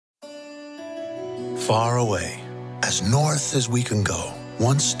Far away, as north as we can go,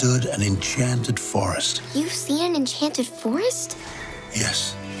 once stood an enchanted forest. You've seen an enchanted forest?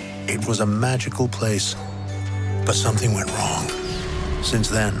 Yes, it was a magical place, but something went wrong. Since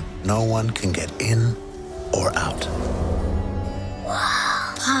then, no one can get in or out.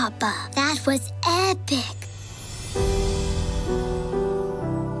 Wow, Papa, that was epic.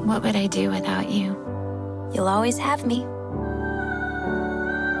 What would I do without you? You'll always have me.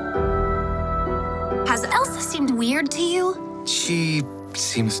 Has Elsa seemed weird to you? She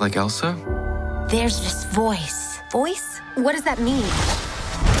seems like Elsa. There's this voice. Voice? What does that mean?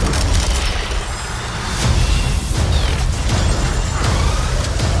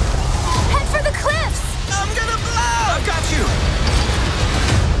 Head for the cliffs! I'm gonna blow! I've got you!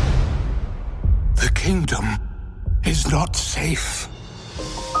 The kingdom is not safe.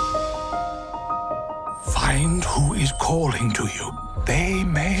 Find who is calling to you. They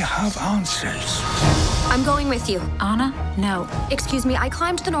may have answers. I'm going with you. Anna? No. Excuse me, I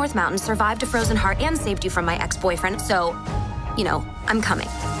climbed the North Mountain, survived a frozen heart, and saved you from my ex-boyfriend, so, you know, I'm coming.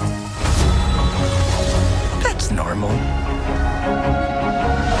 That's normal.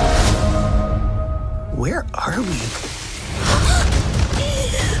 Where are we?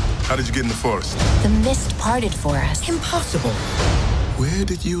 How did you get in the forest? The mist parted for us. Impossible. Where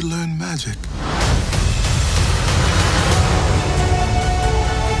did you learn magic?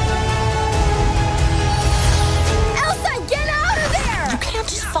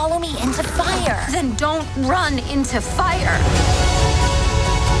 Follow me into fire. Then don't run into fire.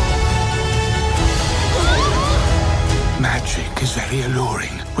 Magic is very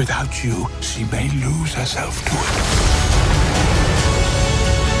alluring. Without you, she may lose herself to it.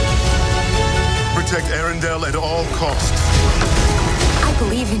 Protect Arendelle at all costs. I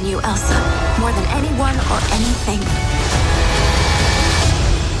believe in you, Elsa, more than anyone or anything.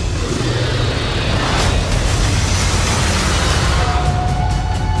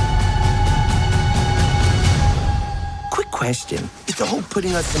 Question. Is the whole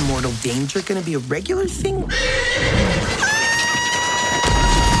putting us in mortal danger gonna be a regular thing?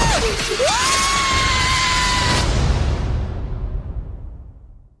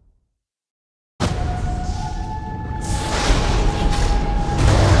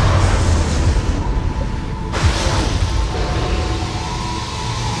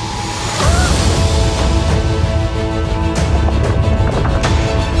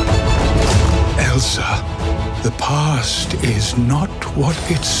 Elsa. The past is not what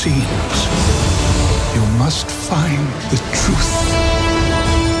it seems. You must find the truth.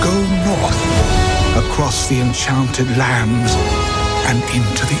 Go north, across the enchanted lands, and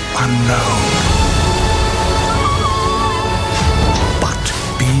into the unknown. But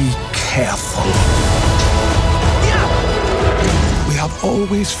be careful. We have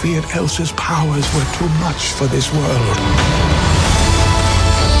always feared Elsa's powers were too much for this world.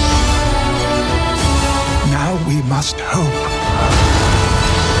 Now we must hope.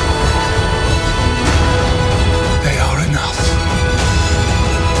 They are enough.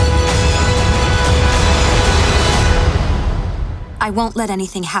 I won't let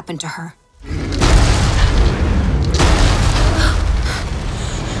anything happen to her.